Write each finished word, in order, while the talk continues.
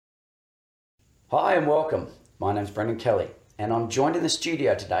Hi and welcome. My name's Brendan Kelly and I'm joined in the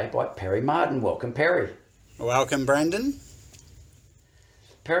studio today by Perry Martin. Welcome, Perry. Welcome, Brendan.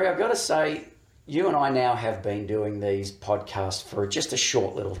 Perry, I've got to say, you and I now have been doing these podcasts for just a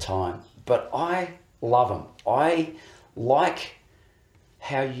short little time, but I love them. I like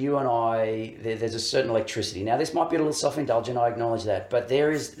how you and I, there's a certain electricity. Now, this might be a little self-indulgent, I acknowledge that, but there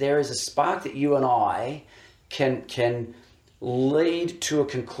is a spark that you and I can lead to a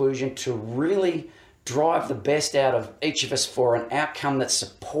conclusion to really drive the best out of each of us for an outcome that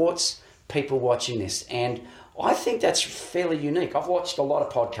supports people watching this. And I think that's fairly unique. I've watched a lot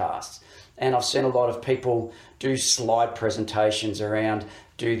of podcasts and I've seen a lot of people do slide presentations around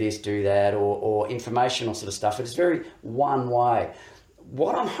do this, do that, or informational sort of stuff. It's very one way.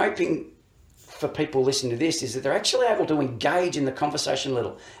 What I'm hoping for people listening to this is that they're actually able to engage in the conversation a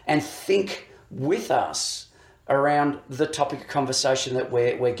little and think with us around the topic of conversation that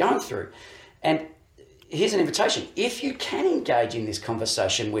we're going through. And here's an invitation. If you can engage in this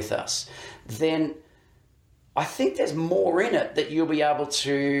conversation with us, then I think there's more in it that you'll be able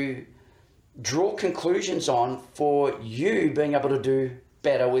to draw conclusions on for you being able to do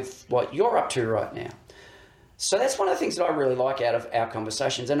better with what you're up to right now. So that's one of the things that I really like out of our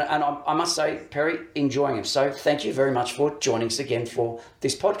conversations. And I must say, Perry, enjoying them. So thank you very much for joining us again for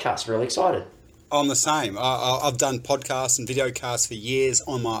this podcast. Really excited. I'm the same. I've done podcasts and videocasts for years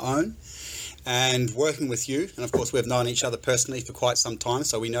on my own, and working with you, and of course we've known each other personally for quite some time,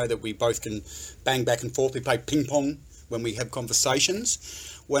 so we know that we both can bang back and forth. We play ping pong when we have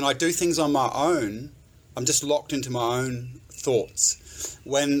conversations. When I do things on my own, I'm just locked into my own thoughts.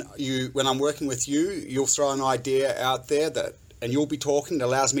 When I'm working with you, you'll throw an idea out there and you'll be talking. It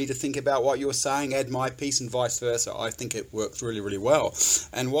allows me to think about what you're saying, add my piece, and vice versa. I think it works really, really well.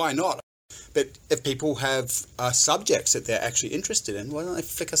 And why not? But if people have subjects that they're actually interested in, why don't they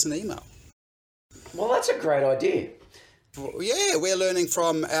flick us an email? Well, that's a great idea. Well, yeah, we're learning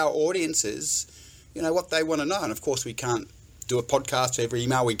from our audiences, what they want to know. And of course, we can't do a podcast for every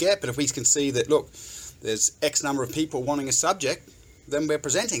email we get, but if we can see that, look, there's X number of people wanting a subject, then we're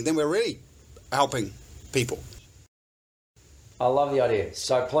presenting, then we're really helping people. I love the idea.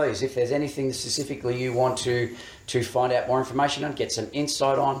 So please, if there's anything specifically you want to find out more information on, get some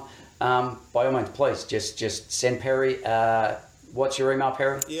insight on, by all means, please just send Perry. What's your email,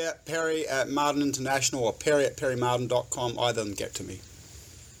 Perry? Yeah, Perry at Martin International or Perry at perrymartin.com. Either of them get to me.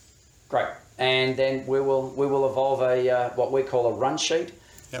 Great. And then we will evolve what we call a run sheet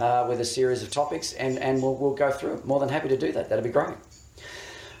with a series of topics, and we'll go through it. More than happy to do that. That'd be great.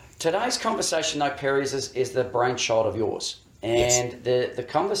 Today's conversation, though, Perry, is the brainchild of yours. And yes. The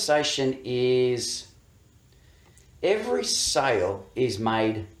conversation is every sale is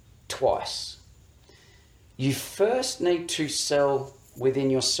made twice. You first need to sell within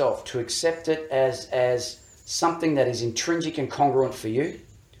yourself to accept it as something that is intrinsic and congruent for you.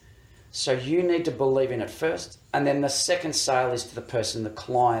 So you need to believe in it first. And then the second sale is to the person, the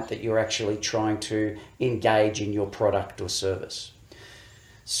client that you're actually trying to engage in your product or service.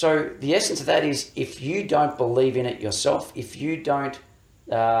 So the essence of that is if you don't believe in it yourself, if you don't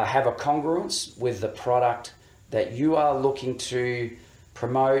have a congruence with the product that you are looking to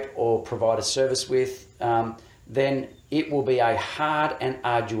promote or provide a service with, then it will be a hard and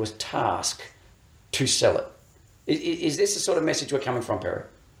arduous task to sell it. Is this the sort of message we're coming from, Perry?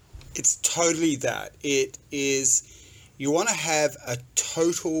 It's totally that. It is, you want to have a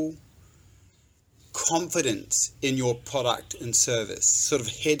total confidence in your product and service, sort of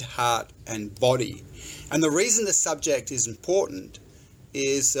head, heart, and body. And the reason the subject is important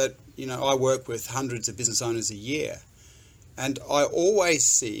is that, I work with hundreds of business owners a year. And I always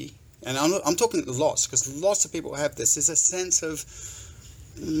see, and I'm talking lots, because lots of people have this, there's a sense of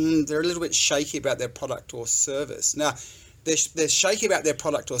they're a little bit shaky about their product or service. Now, they're shaky about their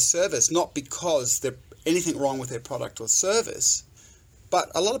product or service, not because there's anything wrong with their product or service, but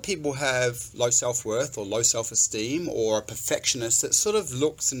a lot of people have low self-worth or low self-esteem or a perfectionist that sort of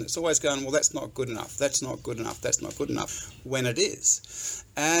looks and it's always going, well, that's not good enough, that's not good enough, that's not good enough, when it is.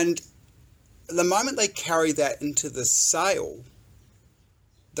 And the moment they carry that into the sale,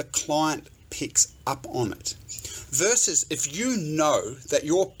 the client picks up on it. Versus if you know that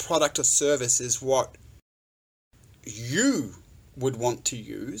your product or service is what you would want to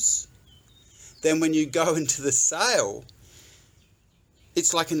use, then when you go into the sale,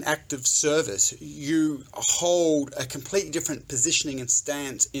 it's like an act of service. You hold a completely different positioning and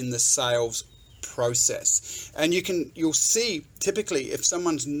stance in the sales process. And you'll see typically if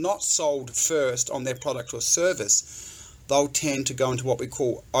someone's not sold first on their product or service, they'll tend to go into what we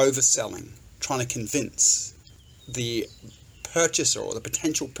call overselling, trying to convince the purchaser or the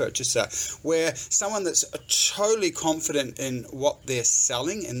potential purchaser, where someone that's totally confident in what they're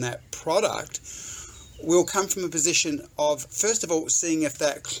selling in that product will come from a position of, first of all, seeing if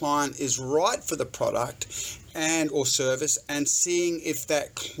that client is right for the product and or service, and seeing if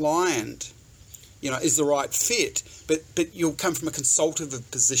that client, is the right fit. But you'll come from a consultative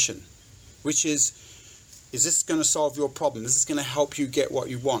position, which is this going to solve your problem? Is this going to help you get what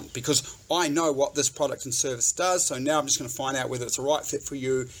you want? Because I know what this product and service does, so now I'm just going to find out whether it's the right fit for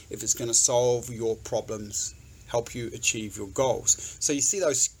you, if it's going to solve your problems, help you achieve your goals. So you see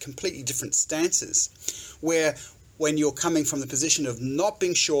those completely different stances, where when you're coming from the position of not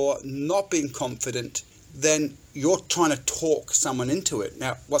being sure, not being confident, then you're trying to talk someone into it.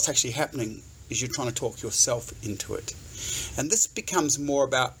 Now, what's actually happening is you're trying to talk yourself into it. And this becomes more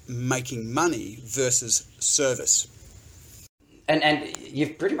about making money versus service. And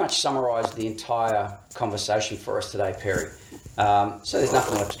you've pretty much summarised the entire conversation for us today, Perry. So there's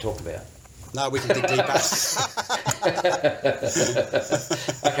nothing left to talk about. No, we can dig deeper.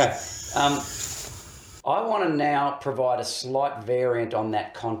 Okay. I want to now provide a slight variant on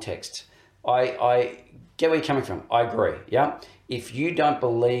that context. I get where you're coming from. I agree. Yeah. If you don't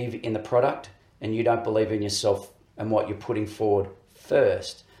believe in the product and you don't believe in yourself and what you're putting forward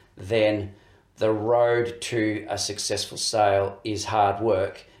first, then the road to a successful sale is hard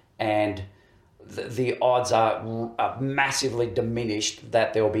work, and the odds are massively diminished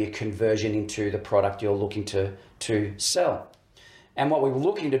that there will be a conversion into the product you're looking to sell. And what we're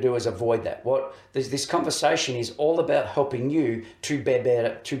looking to do is avoid that. This conversation is all about helping you to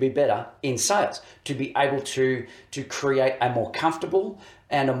be better in sales, to be able to create a more comfortable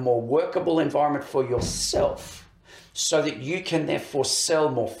and a more workable environment for yourself, so that you can therefore sell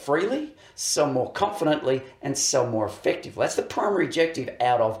more freely, sell more confidently, and sell more effectively. That's the primary objective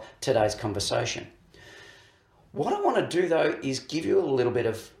out of today's conversation. What I want to do, though, is give you a little bit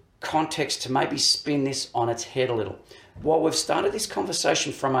of context to maybe spin this on its head a little. While we've started this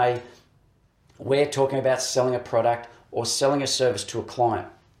conversation from we're talking about selling a product or selling a service to a client,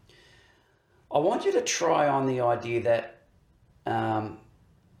 I want you to try on the idea that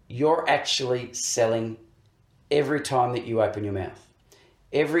you're actually selling every time that you open your mouth.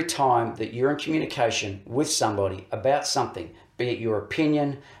 Every time that you're in communication with somebody about something, be it your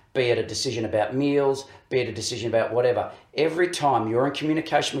opinion, be it a decision about meals, be it a decision about whatever, every time you're in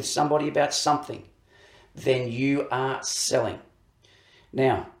communication with somebody about something, then you are selling.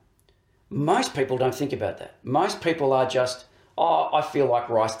 Now, most people don't think about that. Most people are just, I feel like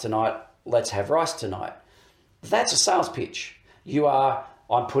rice tonight, let's have rice tonight. That's a sales pitch.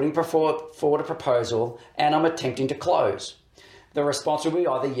 I'm putting forward a proposal and I'm attempting to close. The response will be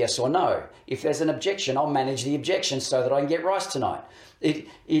either yes or no. If there's an objection, I'll manage the objection so that I can get rice tonight. It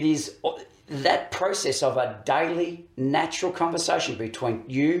is that process of a daily natural conversation between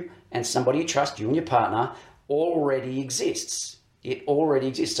you and somebody you trust, you and your partner, already exists. It already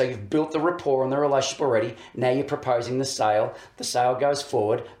exists. So you've built the rapport and the relationship already. Now you're proposing the sale. The sale goes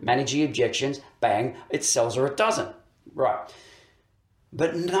forward, manage the objections, bang, it sells or it doesn't. Right.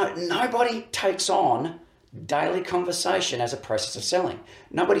 But nobody takes on daily conversation as a process of selling.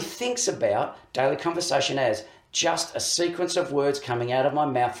 Nobody thinks about daily conversation as just a sequence of words coming out of my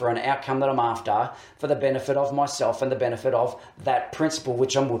mouth for an outcome that I'm after, for the benefit of myself and the benefit of that principle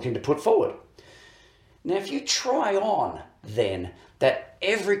which I'm looking to put forward. Now, if you try on then that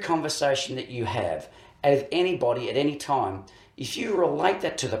every conversation that you have with anybody at any time, if you relate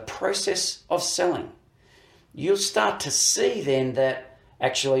that to the process of selling, you'll start to see then that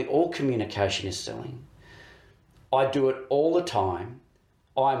actually all communication is selling. I do it all the time.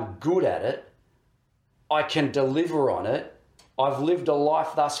 I'm good at it. I can deliver on it. I've lived a life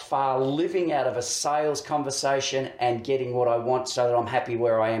thus far living out of a sales conversation and getting what I want so that I'm happy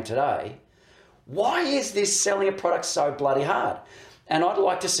where I am today. Why is this selling a product so bloody hard? And I'd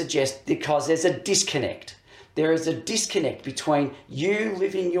like to suggest because there's a disconnect. There is a disconnect between you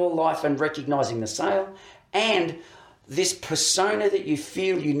living your life and recognizing the sale and this persona that you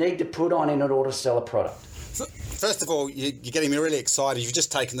feel you need to put on in order to sell a product. First of all, you're getting me really excited. You've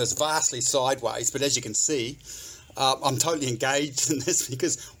just taken this vastly sideways, but as you can see, I'm totally engaged in this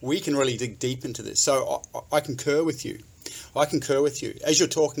because we can really dig deep into this. So I concur with you. As you're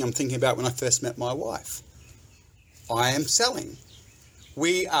talking, I'm thinking about when I first met my wife. I am selling.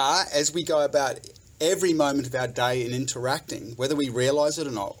 We are, as we go about every moment of our day in interacting, whether we realize it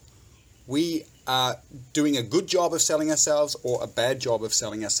or not, we are doing a good job of selling ourselves or a bad job of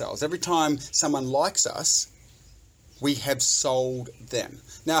selling ourselves. Every time someone likes us, we have sold them.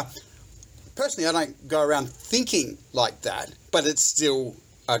 Now, personally, I don't go around thinking like that, but it's still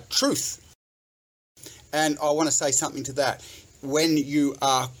a truth. And I want to say something to that. when you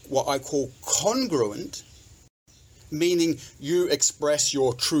are what I call congruent, meaning you express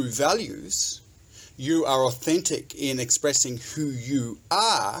your true values, you are authentic in expressing who you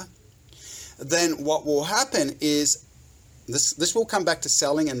are, then what will happen is, this will come back to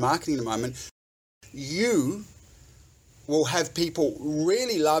selling and marketing in a moment, you will have people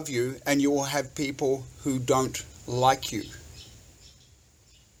really love you and you will have people who don't like you.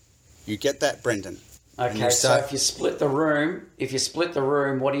 You get that, Brendan? Okay, so if you split the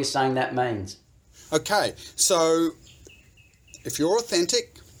room, what are you saying that means? Okay, so if you're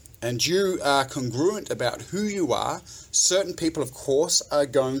authentic and you are congruent about who you are, certain people, of course, are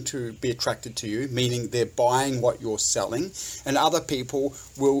going to be attracted to you, meaning they're buying what you're selling, and other people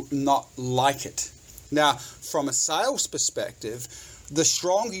will not like it. Now, from a sales perspective, the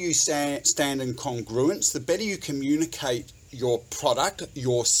stronger you stand in congruence, the better you communicate your product,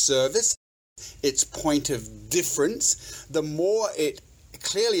 your service, its point of difference, the more it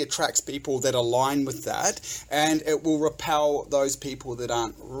clearly attracts people that align with that, and it will repel those people that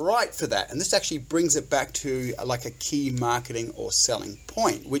aren't right for that. And this actually brings it back to like a key marketing or selling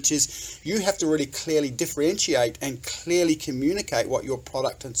point, which is you have to really clearly differentiate and clearly communicate what your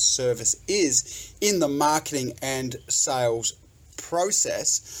product and service is in the marketing and sales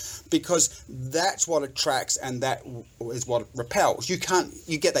process, because that's what attracts and that is what repels. You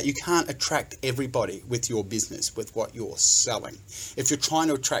get that. You can't attract everybody with your business, with what you're selling. If you're trying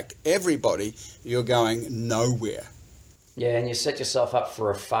to attract everybody, you're going nowhere. Yeah, and you set yourself up for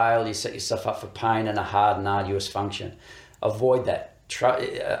a fail, you set yourself up for pain and a hard and arduous function. Avoid that.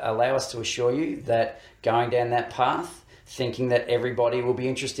 Allow us to assure you that going down that path, thinking that everybody will be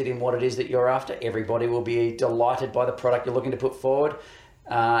interested in what it is that you're after, everybody will be delighted by the product you're looking to put forward,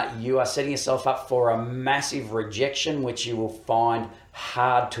 you are setting yourself up for a massive rejection, which you will find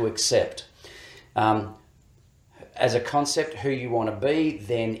hard to accept. As a concept, who you want to be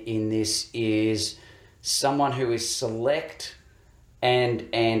then in this is someone who is select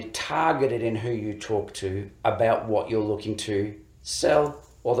and targeted in who you talk to about what you're looking to sell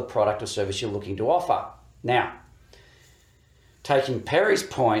or the product or service you're looking to offer. Now, taking Perry's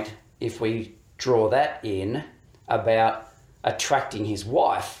point, if we draw that in about attracting his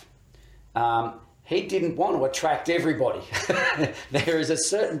wife, he didn't want to attract everybody. There is a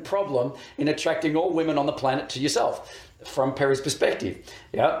certain problem in attracting all women on the planet to yourself from Perry's perspective.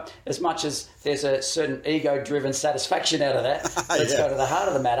 Yeah, as much as there's a certain ego-driven satisfaction out of that, let's go to the heart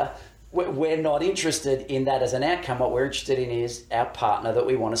of the matter. We're not interested in that as an outcome. What we're interested in is our partner that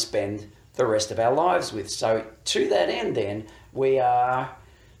we want to spend the rest of our lives with. So to that end then, we are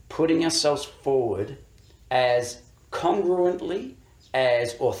putting ourselves forward as congruently,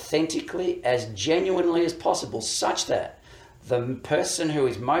 as authentically, as genuinely as possible, such that the person who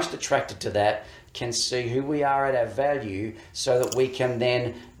is most attracted to that can see who we are at our value, so that we can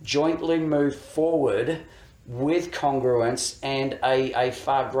then jointly move forward with congruence and a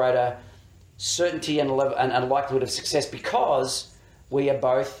far greater certainty and likelihood of success, because we are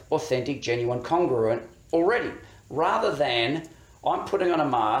both authentic, genuine, congruent already, rather than I'm putting on a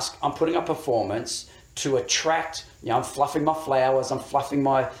mask, I'm putting on performance to attract, I'm fluffing my flowers, I'm fluffing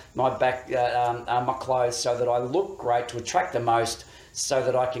my back, my clothes so that I look great to attract the most, so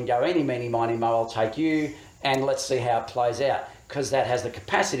that I can go any, meeny, miny, mo, I'll take you, and let's see how it plays out. Because that has the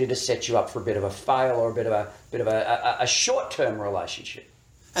capacity to set you up for a bit of a fail or a bit of a short-term relationship.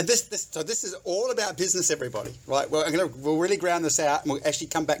 And this is all about business, everybody, right? Well, we'll really ground this out, and we'll actually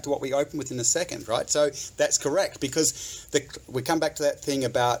come back to what we opened with in a second, right? So that's correct, because we come back to that thing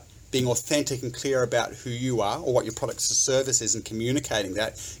about being authentic and clear about who you are or what your product or service is, and communicating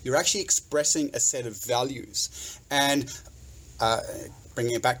that. You're actually expressing a set of values. And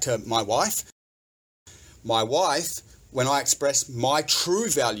bringing it back to my wife, when I express my true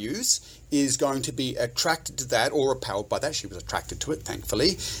values, is going to be attracted to that or repelled by that. She was attracted to it,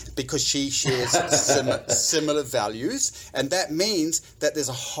 thankfully, because she shares similar values. And that means that there's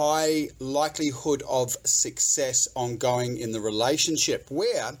a high likelihood of success ongoing in the relationship,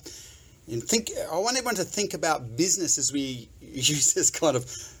 where I want everyone to think about business as we use this kind of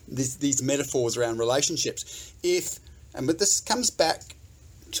these metaphors around relationships. But this comes back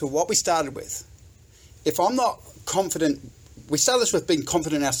to what we started with. If I'm not confident, we started this with being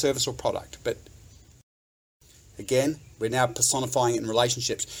confident in our service or product, but again, we're now personifying it in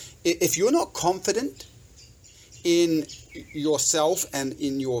relationships. If you're not confident in yourself and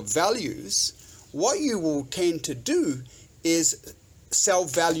in your values, what you will tend to do is sell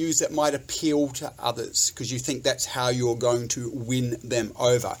values that might appeal to others, because you think that's how you're going to win them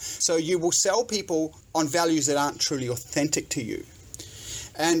over. So you will sell people on values that aren't truly authentic to you.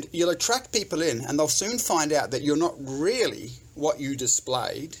 And you'll attract people in, and they'll soon find out that you're not really what you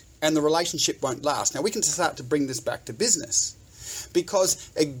displayed, and the relationship won't last. Now, we can start to bring this back to business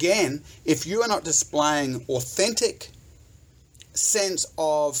because, again, if you are not displaying authentic sense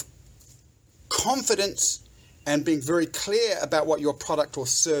of confidence and being very clear about what your product or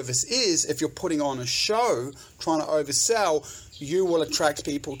service is, if you're putting on a show trying to oversell, you will attract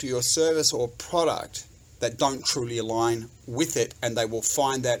people to your service or product that don't truly align with it, and they will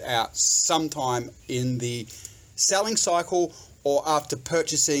find that out sometime in the selling cycle or after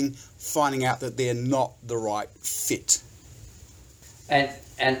purchasing, finding out that they're not the right fit. And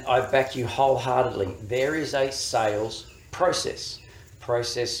I back you wholeheartedly. There is a sales process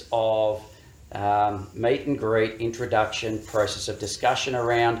of meet and greet, introduction, process of discussion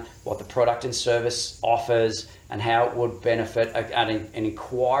around what the product and service offers and how it would benefit, an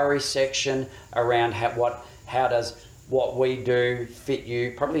inquiry section around how does what we do fit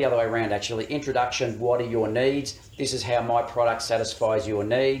you, probably the other way around actually, introduction, what are your needs, this is how my product satisfies your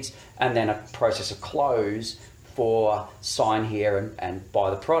needs, and then a process of close for sign here and buy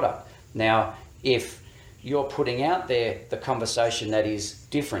the product. Now, if you're putting out there the conversation that is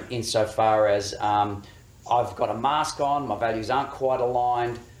different insofar as I've got a mask on, my values aren't quite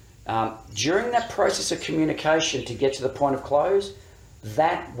aligned, during that process of communication to get to the point of close,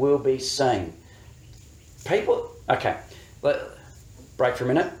 that will be seen. Break for a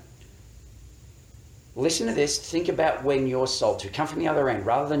minute. Listen to this, think about when you're sold to. Come from the other end,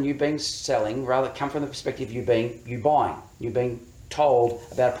 rather than you being selling, rather come from the perspective of you buying, you being told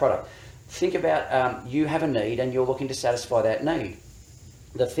about a product. Think about you have a need and you're looking to satisfy that need.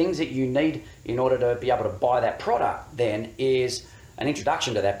 The things that you need in order to be able to buy that product then is an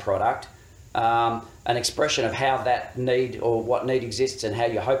introduction to that product, an expression of how that need or what need exists and how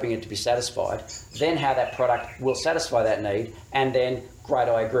you're hoping it to be satisfied, then how that product will satisfy that need, and then, great,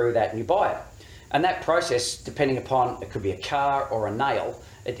 I agree with that, and you buy it. And that process, depending upon, it could be a car or a nail,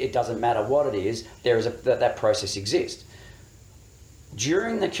 it doesn't matter what it is, that process exists.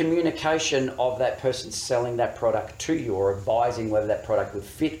 During the communication of that person selling that product to you or advising whether that product would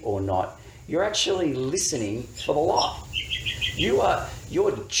fit or not, you're actually listening for the lie.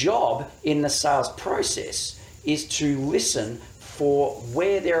 Your job in the sales process is to listen for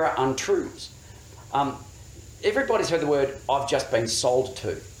where there are untruths. Everybody's heard the word, I've just been sold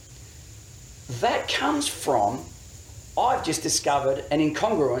to. That comes from, I've just discovered an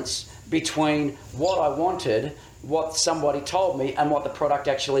incongruence between what I wanted, what somebody told me, and what the product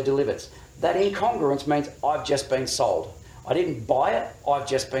actually delivers. That incongruence means I've just been sold. I didn't buy it, I've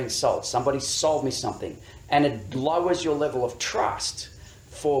just been sold. Somebody sold me something. And it lowers your level of trust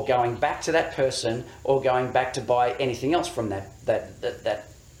for going back to that person or going back to buy anything else from that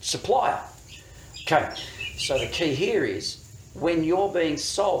supplier. Okay, so the key here is, when you're being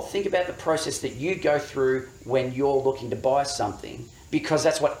sold, think about the process that you go through when you're looking to buy something, because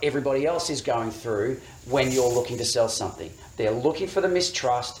that's what everybody else is going through when you're looking to sell something. They're looking for the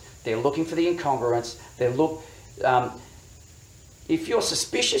mistrust, they're looking for the incongruence, if you're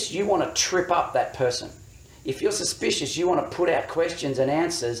suspicious, you want to trip up that person. If you're suspicious, you want to put out questions and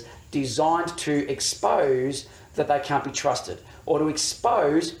answers designed to expose that they can't be trusted or to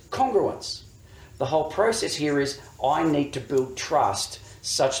expose congruence. The whole process here is I need to build trust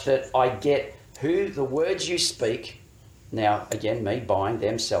such that I get who the words you speak, now again, me buying,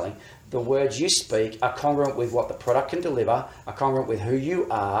 them selling, the words you speak are congruent with what the product can deliver, are congruent with who you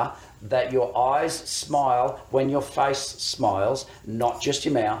are, that your eyes smile when your face smiles, not just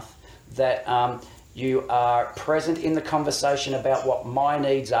your mouth, that you are present in the conversation about what my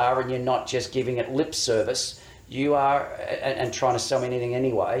needs are and you're not just giving it lip service, you are, and trying to sell me anything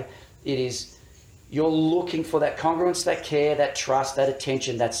anyway, it is, you're looking for that congruence, that care, that trust, that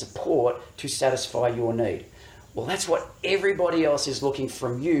attention, that support to satisfy your need. Well, that's what everybody else is looking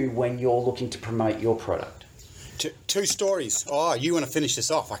from you when you're looking to promote your product. Two stories. Oh, you want to finish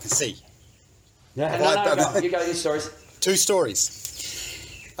this off, I can see. No, you go your stories. Two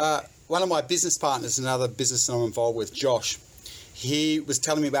stories. One of my business partners, another business that I'm involved with, Josh, he was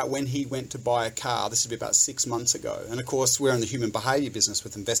telling me about when he went to buy a car. This would be about 6 months ago. And of course, we're in the human behaviour business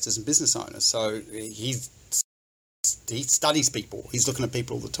with investors and business owners. So he studies people. He's looking at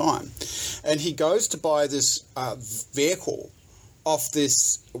people all the time. And he goes to buy this vehicle off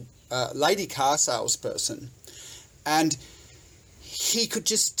this lady car salesperson. And he could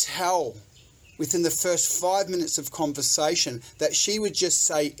just tell within the first 5 minutes of conversation that she would just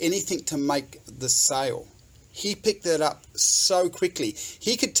say anything to make the sale. He picked that up so quickly.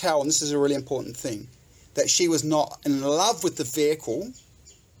 He could tell, and this is a really important thing, that she was not in love with the vehicle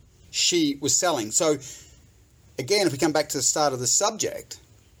she was selling. So, again, if we come back to the start of the subject,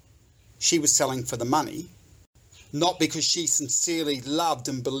 she was selling for the money, not because she sincerely loved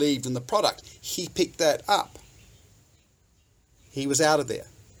and believed in the product. He picked that up. He was out of there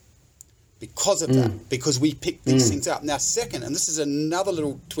because of that, because we picked these things up. Now, second, and this is another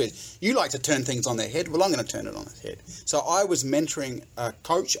little twist, you like to turn things on their head. Well, I'm going to turn it on its head. So I was mentoring a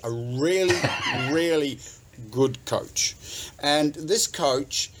coach, a really, really good coach. And this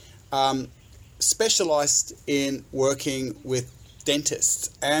coach specialized in working with dentists.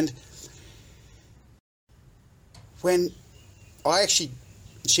 And when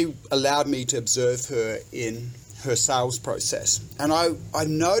she allowed me to observe her in her sales process. And I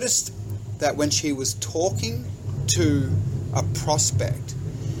noticed that when she was talking to a prospect,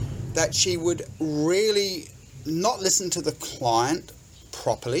 that she would really not listen to the client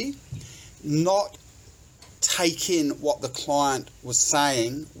properly, not take in what the client was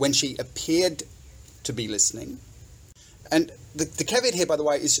saying when she appeared to be listening. And the caveat here, by the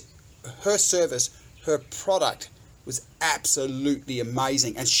way, is her service, her product was absolutely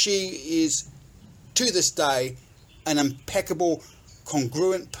amazing. And she is, to this day, an impeccable,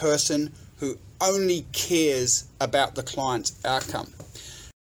 congruent person who only cares about the client's outcome.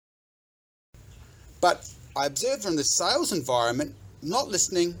 But I observed her in the sales environment, not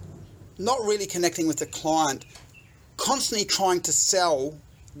listening, not really connecting with the client, constantly trying to sell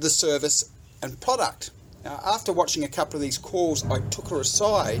the service and product. Now, after watching a couple of these calls, I took her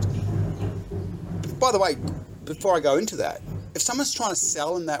aside. By the way, before I go into that, if someone's trying to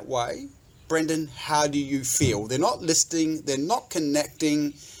sell in that way, Brendan, how do you feel? They're not listening, they're not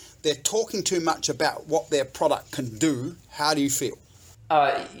connecting, they're talking too much about what their product can do. How do you feel?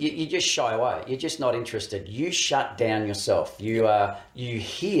 You just shy away. You're just not interested. You shut down yourself. You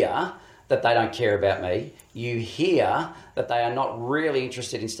hear that they don't care about me. You hear that they are not really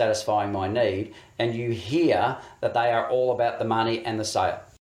interested in satisfying my need. And you hear that they are all about the money and the sale.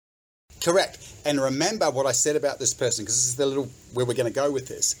 Correct. And remember what I said about this person, because this is the little where we're going to go with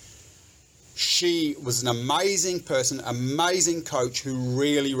this. She was an amazing person, amazing coach who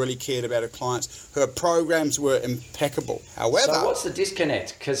really, really cared about her clients. Her programs were impeccable. However... So what's the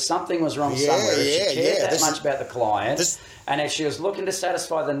disconnect? Because something was wrong somewhere. If she cared that much about the client, and if she was looking to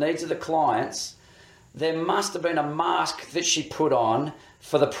satisfy the needs of the clients, there must have been a mask that she put on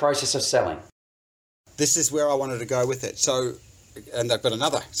for the process of selling. This is where I wanted to go with it. So, and I've got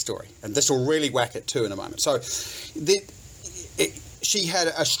another story, and this will really whack it too in a moment. So, she had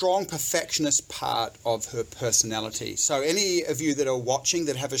a strong perfectionist part of her personality. So any of you that are watching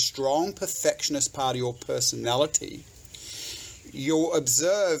that have a strong perfectionist part of your personality, you'll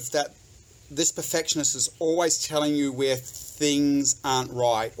observe that this perfectionist is always telling you where things aren't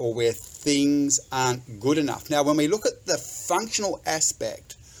right or where things aren't good enough. Now, when we look at the functional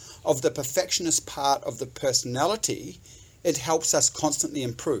aspect of the perfectionist part of the personality, it helps us constantly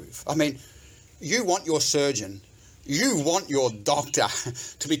improve. I mean, you want your surgeon, you want your doctor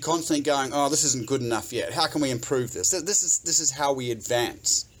to be constantly going, oh, this isn't good enough yet. How can we improve this? This is how we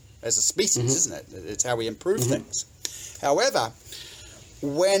advance as a species, isn't it? It's how we improve things. However,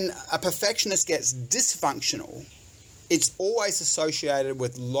 when a perfectionist gets dysfunctional, it's always associated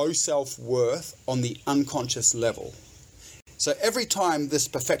with low self-worth on the unconscious level. So every time this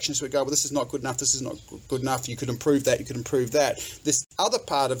perfectionist would go, well, this is not good enough, this is not good enough, you could improve that, you could improve that. This other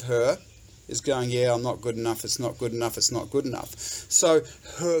part of her is going, yeah, I'm not good enough, it's not good enough, it's not good enough. So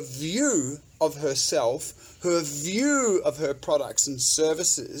her view of herself, her view of her products and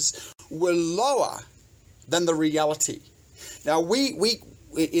services were lower than the reality. Now,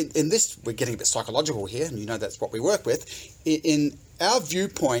 in this, we're getting a bit psychological here, and you know that's what we work with. In our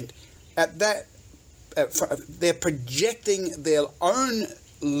viewpoint, at that, they're projecting their own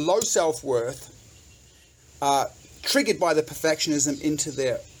low self-worth, triggered by the perfectionism into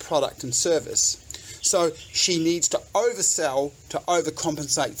their product and service. So she needs to oversell to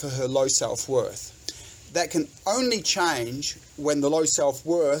overcompensate for her low self-worth. That can only change when the low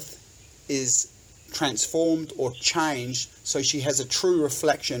self-worth is transformed or changed so she has a true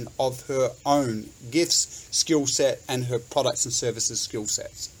reflection of her own gifts, skill set, and her products and services skill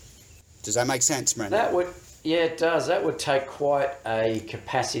sets. Does that make sense, Brandon? Yeah, it does. That would take quite a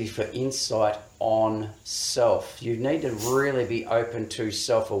capacity for insight on self. You need to really be open to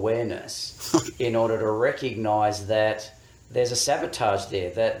self-awareness in order to recognise that there's a sabotage there,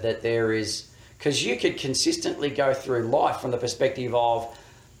 that there is... Because you could consistently go through life from the perspective of,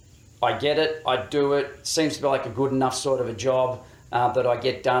 I get it, I do it, seems to be like a good enough sort of a job that I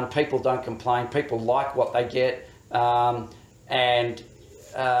get done. People don't complain. People like what they get. And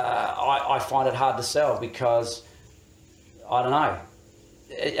I find it hard to sell because, I don't know.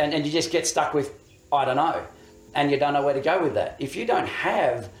 And you just get stuck with, I don't know. And you don't know where to go with that. If you don't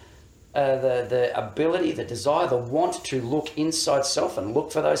have the ability, the desire, the want to look inside self and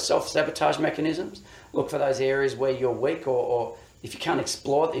look for those self-sabotage mechanisms, look for those areas where you're weak, or if you can't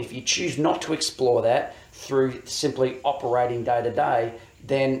explore, if you choose not to explore that through simply operating day to day,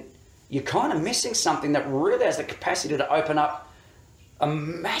 then you're kind of missing something that really has the capacity to open up a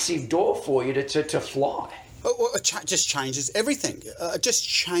massive door for you to fly. Well, it just changes everything. It just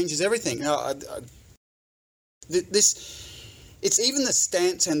changes everything. It's even the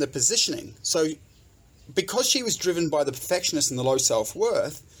stance and the positioning. So because she was driven by the perfectionist and the low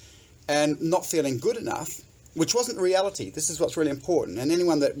self-worth and not feeling good enough, which wasn't reality. This is what's really important. And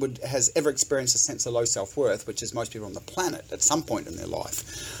anyone that has ever experienced a sense of low self-worth, which is most people on the planet at some point in their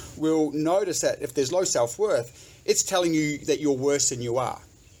life, will notice that if there's low self-worth, it's telling you that you're worse than you are.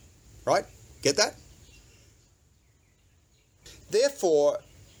 Right? Get that? Therefore,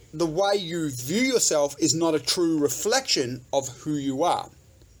 the way you view yourself is not a true reflection of who you are.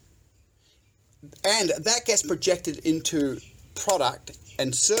 And that gets projected into product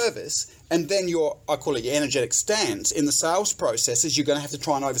and service, and then I call it your energetic stance in the sales processes. You're going to have to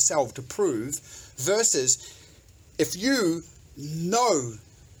try and oversell to prove, versus if you know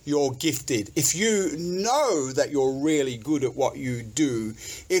you're gifted, if you know that you're really good at what you do,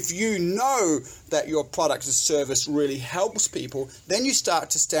 if you know that your product or service really helps people, then you start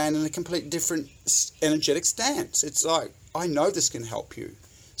to stand in a completely different energetic stance. It's like, I know this can help you.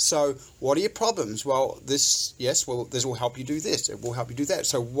 So what are your problems? Well, this will help you do this. It will help you do that.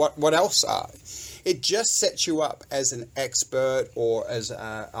 So what else are? It just sets you up as an expert or as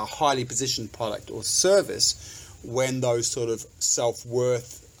a highly positioned product or service when those sort of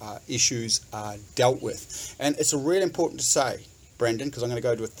self-worth issues are dealt with. And it's really important to say, Brendan, because I'm going to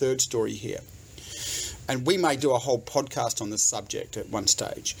go to a third story here. And we may do a whole podcast on this subject at one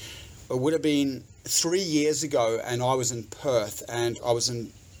stage. It would have been 3 years ago, and I was in Perth, and I was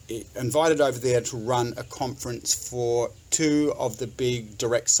invited over there to run a conference for two of the big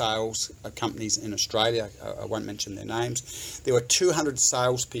direct sales companies in Australia. I won't mention their names. There were 200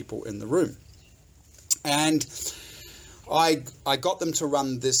 salespeople in the room. And I got them to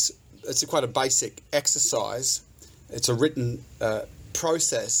run this. It's quite a basic exercise. It's a written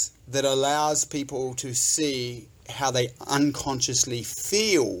process that allows people to see how they unconsciously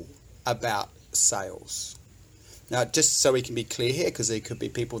feel about sales. Now, just so we can be clear here, because there could be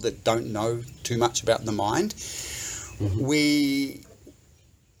people that don't know too much about the mind, we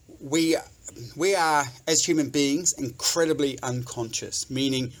are, as human beings, incredibly unconscious,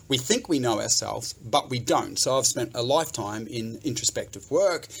 meaning we think we know ourselves, but we don't. So I've spent a lifetime in introspective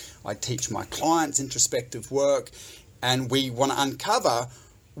work. I teach my clients introspective work, and we want to uncover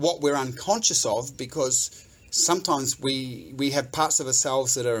what we're unconscious of, because sometimes we have parts of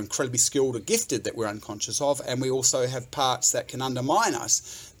ourselves that are incredibly skilled or gifted that we're unconscious of, and we also have parts that can undermine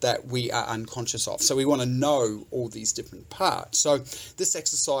us that we are unconscious of. So we want to know all these different parts. So this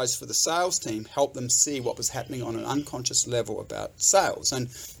exercise for the sales team helped them see what was happening on an unconscious level about sales. And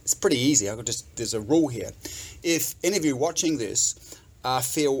it's pretty easy. There's a rule here. If any of you watching this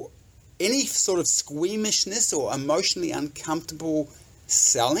feel any sort of squeamishness or emotionally uncomfortable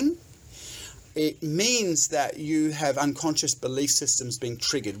selling, it means that you have unconscious belief systems being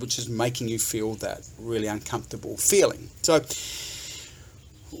triggered, which is making you feel that really uncomfortable feeling. So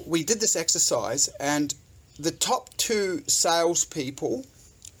we did this exercise, and the top two salespeople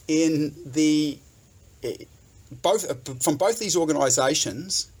from both these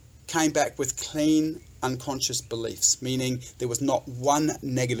organisations came back with clean unconscious beliefs, meaning there was not one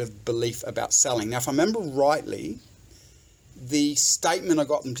negative belief about selling. Now, if I remember rightly, the statement I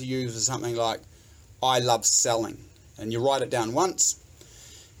got them to use was something like, I love selling. And you write it down once,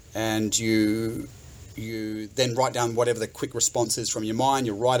 and you then write down whatever the quick response is from your mind.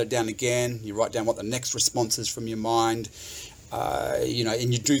 You write it down again. You write down what the next response is from your mind. And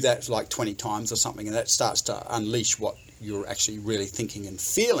you do that like 20 times or something, and that starts to unleash what you're actually really thinking and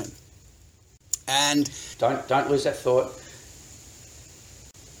feeling. And don't lose that thought.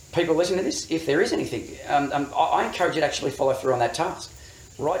 People listening to this, if there is anything, I encourage you to actually follow through on that task.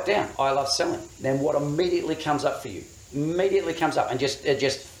 Write down, I love selling. Then what immediately comes up for you? Immediately comes up, and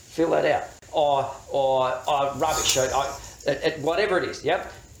just fill that out. Or rubbish, whatever it is,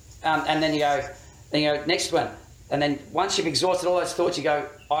 yep. And then you go, next one. And then once you've exhausted all those thoughts, you go,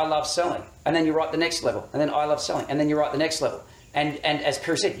 I love selling. And then you write the next level. And then I love selling. And then you write the next level. And as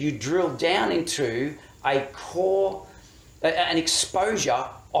Perry said, you drill down into a core, an exposure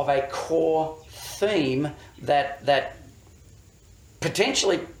of a core theme that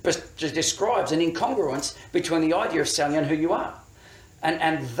potentially describes an incongruence between the idea of selling and who you are.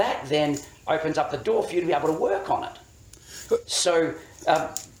 And that then opens up the door for you to be able to work on it. So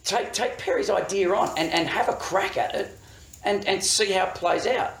take Perry's idea on and have a crack at it and see how it plays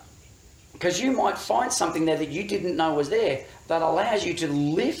out. Because you might find something there that you didn't know was there that allows you to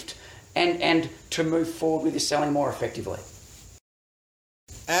lift and to move forward with your selling more effectively.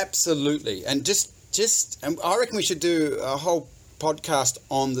 Absolutely. And and I reckon we should do a whole podcast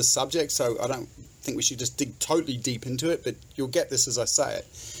on the subject, so I don't think we should just dig totally deep into it, but you'll get this as I say it.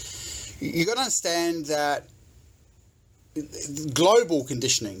 You've got to understand that global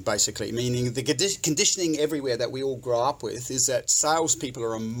conditioning, basically, meaning the conditioning everywhere that we all grow up with, is that salespeople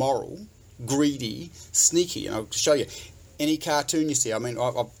are immoral, greedy, sneaky. And I'll show you any cartoon you see. I mean,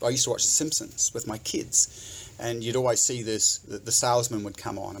 I used to watch The Simpsons with my kids, and you'd always see this, the salesman would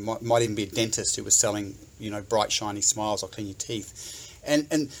come on. It might even be a dentist who was selling, bright, shiny smiles or clean your teeth.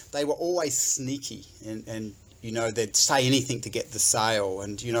 And they were always sneaky and they'd say anything to get the sale.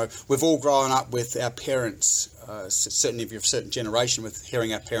 And, we've all grown up with our parents, certainly if you're of a certain generation, with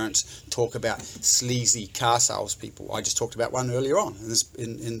hearing our parents talk about sleazy car salespeople. I just talked about one earlier on in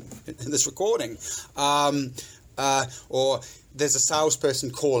this recording. Or there's a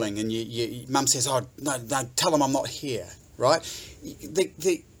salesperson calling and mum says, oh, no, tell them I'm not here, right?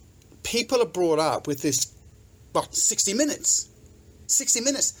 The people are brought up with this, 60 minutes. 60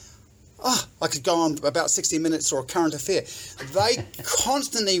 minutes. Oh, I could go on about 60 Minutes or a current affair. They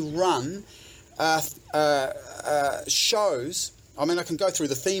constantly run shows. I mean, I can go through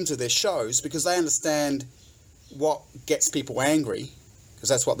the themes of their shows because they understand what gets people angry, because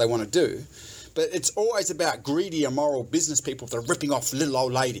that's what they want to do. But it's always about greedy, immoral business people that are ripping off little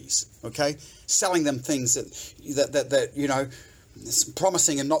old ladies, okay? Selling them things that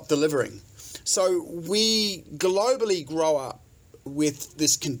promising and not delivering. So we globally grow up with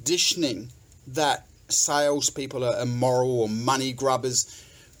this conditioning that salespeople are immoral or money grubbers.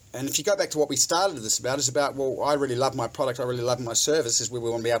 And if you go back to what we started this about, it's about, well, I really love my product, I really love my service, is where we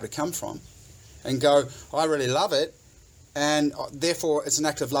want to be able to come from. And go, I really love it, and therefore it's an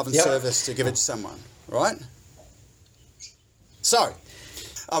act of love and service to give it to someone, right? So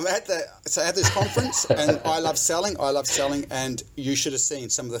I'm at this conference, and I love selling, and you should have seen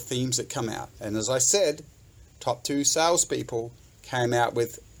some of the themes that come out. And as I said, top 2 salespeople came out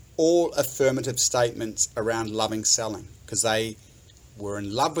with all affirmative statements around loving selling, because they were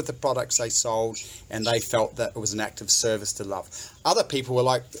in love with the products they sold, and they felt that it was an act of service to love. Other people were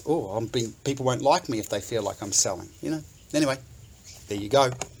like, oh, people won't like me if they feel like I'm selling, Anyway, there you go.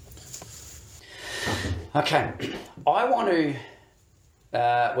 Okay, I want to.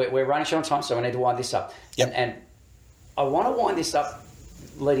 We're running short on time, so I need to wind this up. Yep. And I want to wind this up,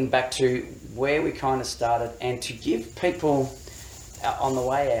 leading back to where we kind of started, and to give people on the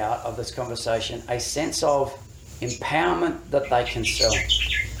way out of this conversation a sense of empowerment that they can sell,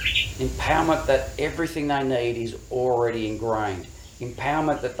 empowerment that everything they need is already ingrained,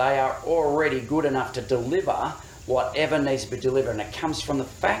 empowerment that they are already good enough to deliver whatever needs to be delivered. And it comes from the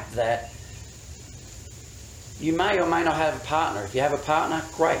fact that you may or may not have a partner. If you have a partner,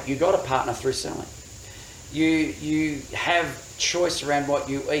 great, you got a partner through selling. You have choice around what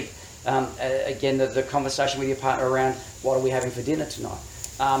you eat. Again, the conversation with your partner around what are we having for dinner tonight.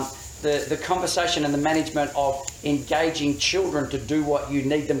 The conversation and the management of engaging children to do what you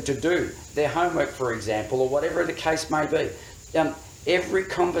need them to do, their homework, for example, or whatever the case may be. Every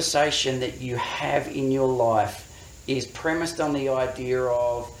conversation that you have in your life is premised on the idea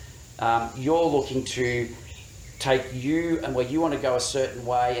of you're looking to take you and where you want to go a certain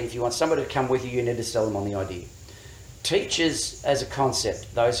way, and if you want somebody to come with you, you need to sell them on the idea. Teachers as a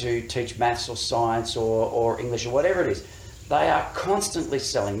concept, those who teach maths or science or English or whatever it is, they are constantly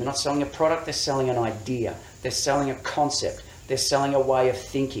selling. They're not selling a product, they're selling an idea. They're selling a concept. They're selling a way of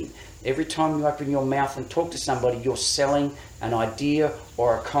thinking. Every time you open your mouth and talk to somebody, you're selling an idea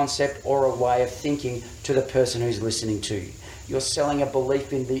or a concept or a way of thinking to the person who's listening to you. You're selling a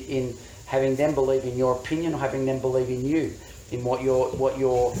belief in having them believe in your opinion, or having them believe in you, in what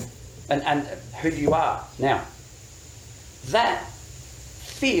you're and who you are. Now, that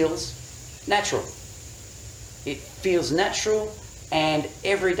feels natural. It feels natural and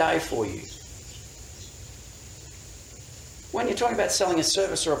everyday for you. When you're talking about selling a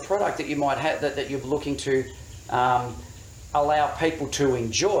service or a product that you might have, that you're looking to allow people to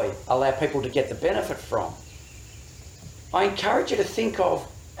enjoy, allow people to get the benefit from, I encourage you to think of,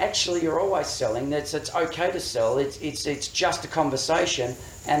 actually you're always selling, it's okay to sell, it's just a conversation,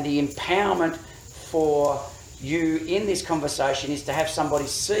 and the empowerment for you in this conversation is to have somebody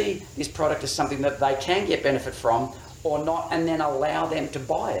see this product as something that they can get benefit from or not, and then allow them to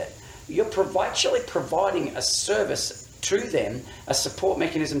buy it. You're actually providing a service to them, a support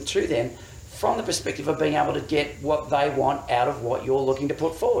mechanism to them from the perspective of being able to get what they want out of what you're looking to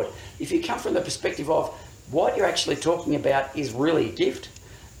put forward. If you come from the perspective of what you're actually talking about is really a gift,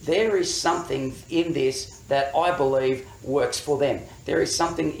 there is something in this that I believe works for them. There is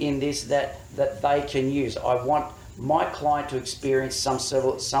something in this that they can use. I want my client to experience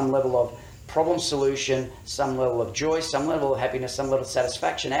some level of problem solution, some level of joy, some level of happiness, some level of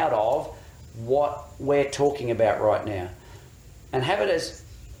satisfaction out of what we're talking about right now. And have it as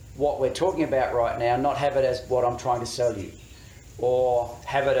what we're talking about right now, not have it as what I'm trying to sell you, or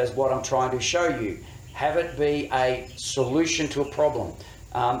have it as what I'm trying to show you. Have it be a solution to a problem.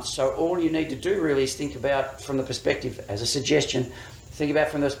 So all you need to do really is think about from the perspective, as a suggestion, think about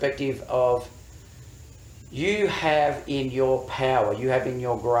from the perspective of you have in your power, you have in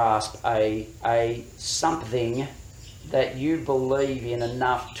your grasp a something that you believe in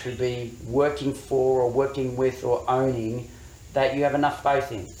enough to be working for or working with or owning, that you have enough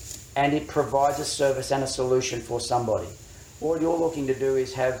faith in, and it provides a service and a solution for somebody. All you're looking to do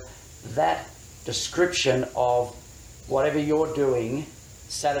is have that description of whatever you're doing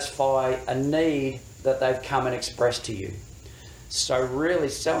satisfy a need that they've come and expressed to you. So really,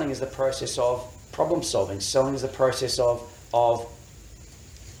 selling is the process of problem solving. Selling is the process of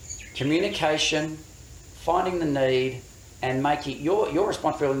communication, finding the need, and making your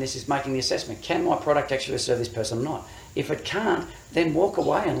responsibility in this is making the assessment. Can my product actually serve this person or not? If it can't, then walk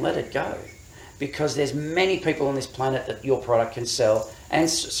away and let it go. Because there's many people on this planet that your product can sell, and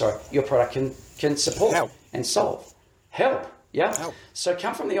your product can support. Help. And solve. Help. Yeah. Help. So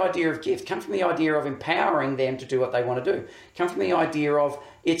come from the idea of gift. Come from the idea of empowering them to do what they want to do. Come from the idea of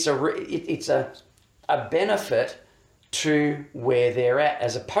it's a benefit to where they're at,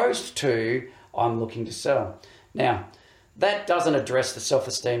 as opposed to I'm looking to sell. Now, that doesn't address the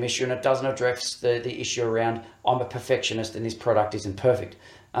self-esteem issue, and it doesn't address the issue around I'm a perfectionist and this product isn't perfect.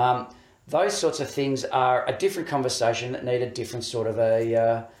 Those sorts of things are a different conversation that need a different sort of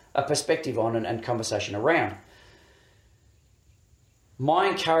a perspective on and conversation around. My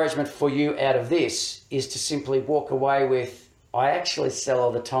encouragement for you out of this is to simply walk away with, I actually sell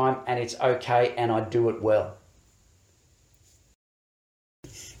all the time and it's okay and I do it well.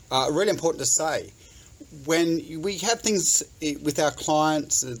 Really important to say, when we have things with our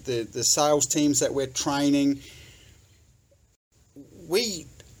clients, the sales teams that we're training, we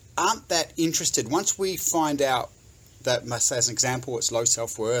aren't that interested. Once we find out that, say as an example, it's low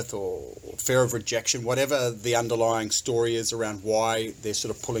self-worth or fear of rejection, whatever the underlying story is around why they're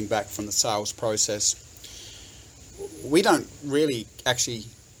sort of pulling back from the sales process, we don't really actually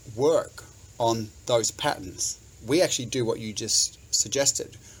work on those patterns. We actually do what you just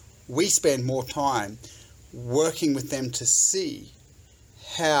suggested. We spend more time working with them to see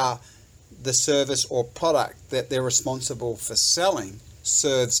how the service or product that they're responsible for selling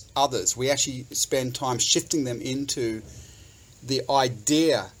serves others. We actually spend time shifting them into the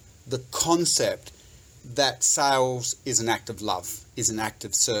idea, the concept that sales is an act of love, is an act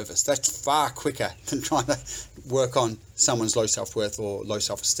of service. That's far quicker than trying to work on someone's low self-worth or low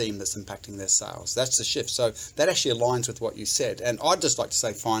self-esteem that's impacting their sales. That's the shift. So that actually aligns with what you said. And I'd just like to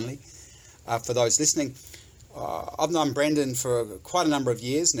say finally, for those listening, I've known Brendan for quite a number of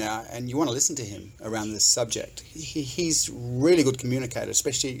years now, and you want to listen to him around this subject. He's a really good communicator,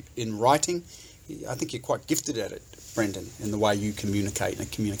 especially in writing. I think you're quite gifted at it, Brendan, in the way you communicate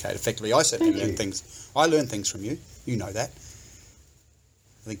and communicate effectively. I certainly learn things. I learn things from you. You know that.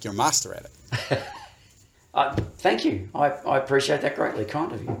 I think you're a master at it. Thank you. I appreciate that greatly.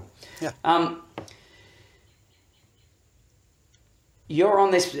 Kind of you. Yeah. You're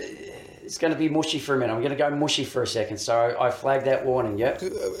on this... It's going to be mushy for a minute. I'm going to go mushy for a second. So I flagged that warning, yep.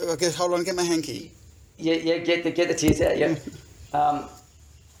 Okay, hold on, get my hanky. Yeah, get the tears out, yep.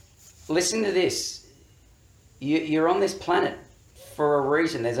 Listen to this. You're on this planet for a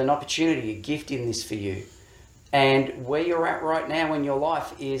reason. There's an opportunity, a gift in this for you. And where you're at right now in your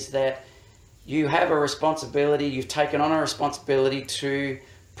life is that you have a responsibility, you've taken on a responsibility to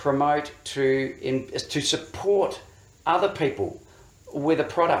promote, to support other people with a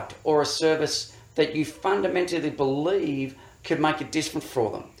product or a service that you fundamentally believe could make a difference for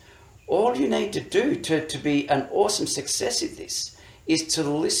them. All you need to do to be an awesome success at this is to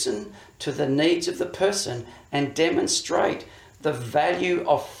listen to the needs of the person and demonstrate the value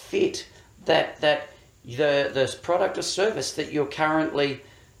of fit that the product or service that you're currently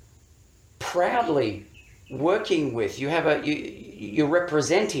proudly working with, you're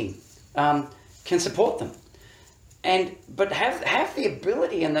representing, can support them. But have the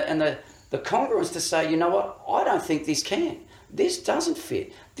ability and the congruence to say, you know what, I don't think this can. This doesn't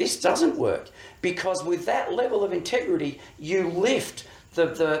fit. This doesn't work. Because with that level of integrity, you lift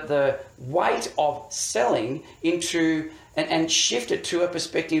the weight of selling into and shift it to a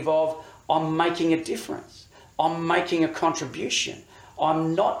perspective of I'm making a difference. I'm making a contribution.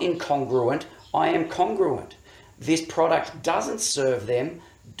 I'm not incongruent. I am congruent. This product doesn't serve them.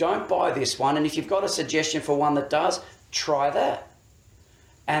 Don't buy this one. And if you've got a suggestion for one that does, try that.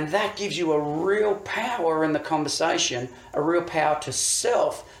 And that gives you a real power in the conversation, a real power to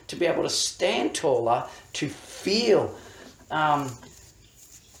self, to be able to stand taller, to feel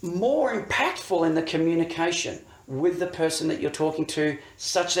more impactful in the communication with the person that you're talking to,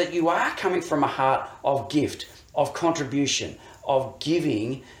 such that you are coming from a heart of gift, of contribution, of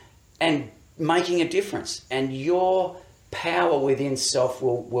giving and making a difference. And your power within self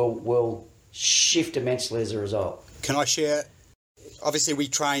will shift immensely as a result. Can I share? Obviously, we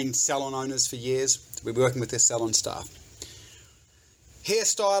train salon owners for years. We're working with their salon staff.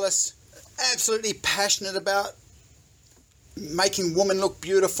 Hairstylists, absolutely passionate about making women look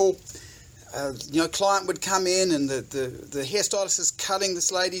beautiful. Client would come in and the hairstylist is cutting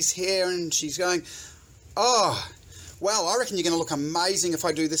this lady's hair and she's going, oh, well, I reckon you're going to look amazing if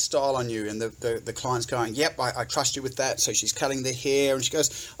I do this style on you. And the client's going, yep, I trust you with that. So she's cutting the hair and she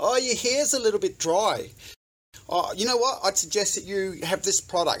goes, oh, your hair's a little bit dry. Oh, you know what? I'd suggest that you have this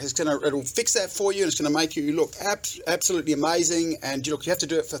product. It'll fix that for you, and it's going to make you look absolutely amazing. And you have to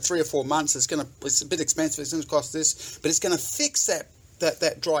do it for 3 or 4 months. It's a bit expensive. It's going to cost this, but it's going to fix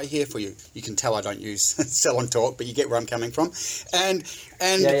that dry hair for you. You can tell I don't use salon talk, but you get where I'm coming from. And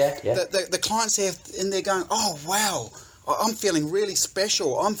yeah. The clients there, and they're going, oh wow, I'm feeling really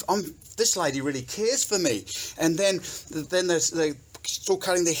special. This lady really cares for me. And then there's still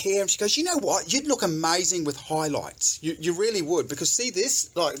cutting their hair, and she goes, you know what, you'd look amazing with highlights. You really would, because see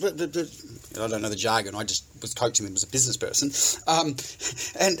this, like I don't know the jargon, I just was coaching them as a business person, so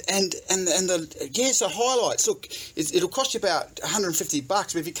highlights, look, it'll cost you about $150,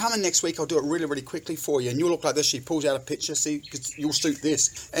 but if you come in next week, I'll do it really, really quickly for you, and you'll look like this. She pulls out a picture, see, because you'll suit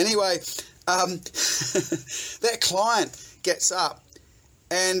this. Anyway, that client gets up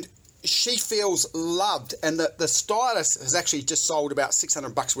and she feels loved, and the stylist has actually just sold about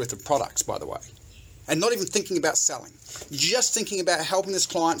 $600 worth of products, by the way, and not even thinking about selling, just thinking about helping this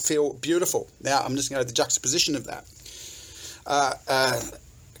client feel beautiful. Now, I'm just going to the juxtaposition of that.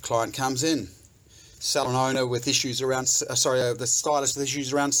 Client comes in, salon owner with issues around, the stylist with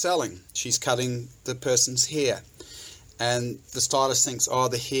issues around selling. She's cutting the person's hair, and the stylist thinks, oh,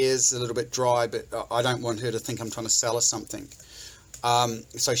 the hair's a little bit dry, but I don't want her to think I'm trying to sell her something.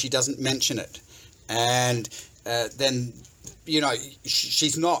 So she doesn't mention it, and then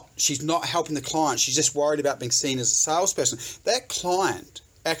she's not helping the client. She's just worried about being seen as a salesperson. That client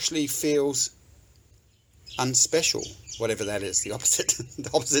actually feels unspecial, whatever that is. The opposite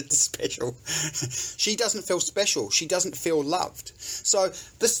to special. She doesn't feel special. She doesn't feel loved. So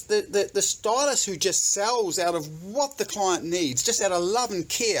the stylist who just sells out of what the client needs, just out of love and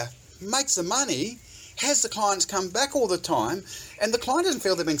care, makes the money, has the clients come back all the time, and the client doesn't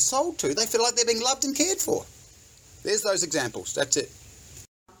feel they're being sold to. They feel like they're being loved and cared for. There's those examples. That's it.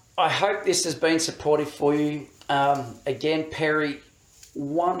 I hope this has been supportive for you. Again, Perry,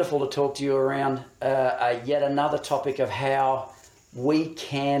 wonderful to talk to you around yet another topic of how we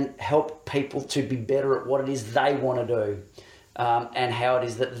can help people to be better at what it is they want to do, and how it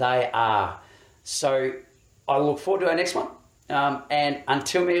is that they are. So I look forward to our next one. And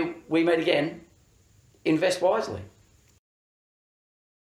until we meet again, invest wisely.